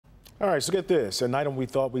All right, so get this. An item we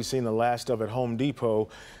thought we'd seen the last of at Home Depot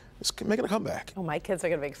is making a comeback. Oh, my kids are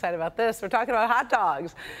going to be excited about this. We're talking about hot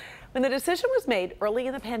dogs. When the decision was made early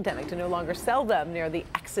in the pandemic to no longer sell them near the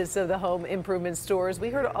exits of the home improvement stores, we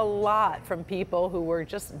heard a lot from people who were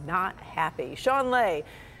just not happy. Sean Lay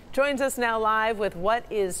joins us now live with what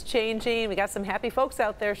is changing. We got some happy folks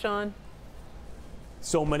out there, Sean.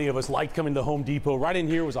 So many of us liked coming to Home Depot. Right in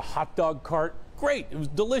here was a hot dog cart. Great, it was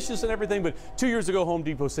delicious and everything, but 2 years ago, Home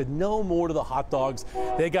Depot said no more to the hot dogs.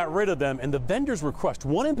 They got rid of them, and the vendors were crushed.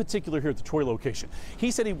 One in particular here at the Troy location. He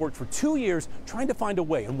said he worked for 2 years trying to find a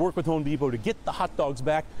way and work with Home Depot to get the hot dogs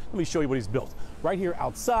back. Let me show you what he's built. Right here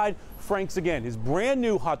outside, Frank's again. His brand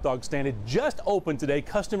new hot dog stand had just opened today.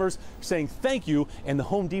 Customers saying thank you, and the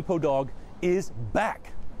Home Depot dog is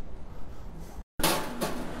back.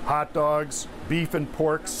 Hot dogs, beef and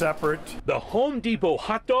pork separate. The Home Depot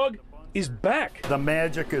hot dog is back. The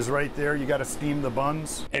magic is right there. You got to steam the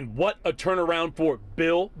buns. And what a turnaround for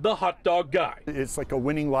Bill, the hot dog guy. It's like a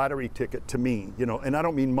winning lottery ticket to me, you know, and I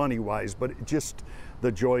don't mean money-wise, but just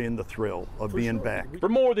the joy and the thrill of being back. For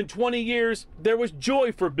more than 20 years, there was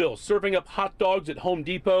joy for Bill serving up hot dogs at Home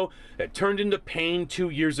Depot that turned into pain 2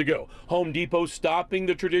 years ago. Home Depot stopping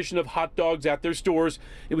the tradition of hot dogs at their stores.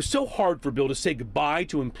 It was so hard for Bill to say goodbye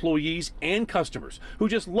to employees and customers who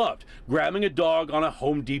just loved grabbing a dog on a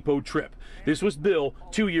Home Depot trip. This was Bill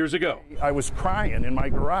 2 years ago. I was crying in my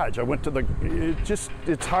garage. I went to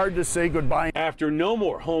it's hard to say goodbye. After no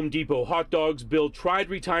more Home Depot hot dogs, Bill tried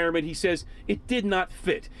retirement. He says it did not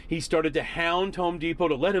fit. He started to hound Home Depot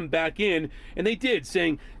to let him back in, and they did,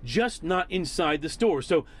 saying just not inside the store.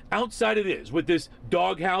 So outside it is, with this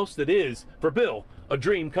doghouse that is, for Bill, a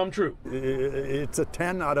dream come true. It's a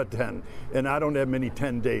 10 out of 10, and I don't have many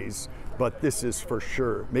 10 days, but this is for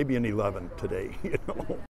sure, maybe an 11 today, you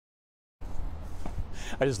know.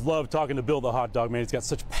 I just love talking to Bill the hot dog man. He's got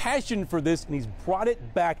such passion for this, and he's brought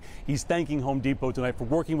it back. He's thanking Home Depot tonight for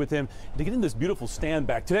working with him to get in this beautiful stand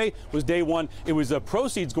back. Today was day one. It was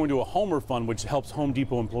proceeds going to a Homer Fund, which helps Home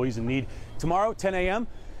Depot employees in need. Tomorrow, 10 a.m.,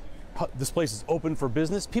 this place is open for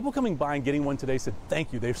business. People coming by and getting one today said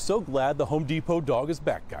thank you. They're so glad the Home Depot dog is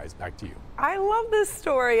back, guys. Back to you. I love this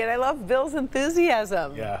story, and I love Bill's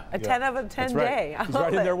enthusiasm. Yeah. A 10 out of 10 That's right. day. He's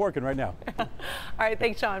right in there working right now. All right,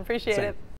 thanks, Sean. Appreciate it.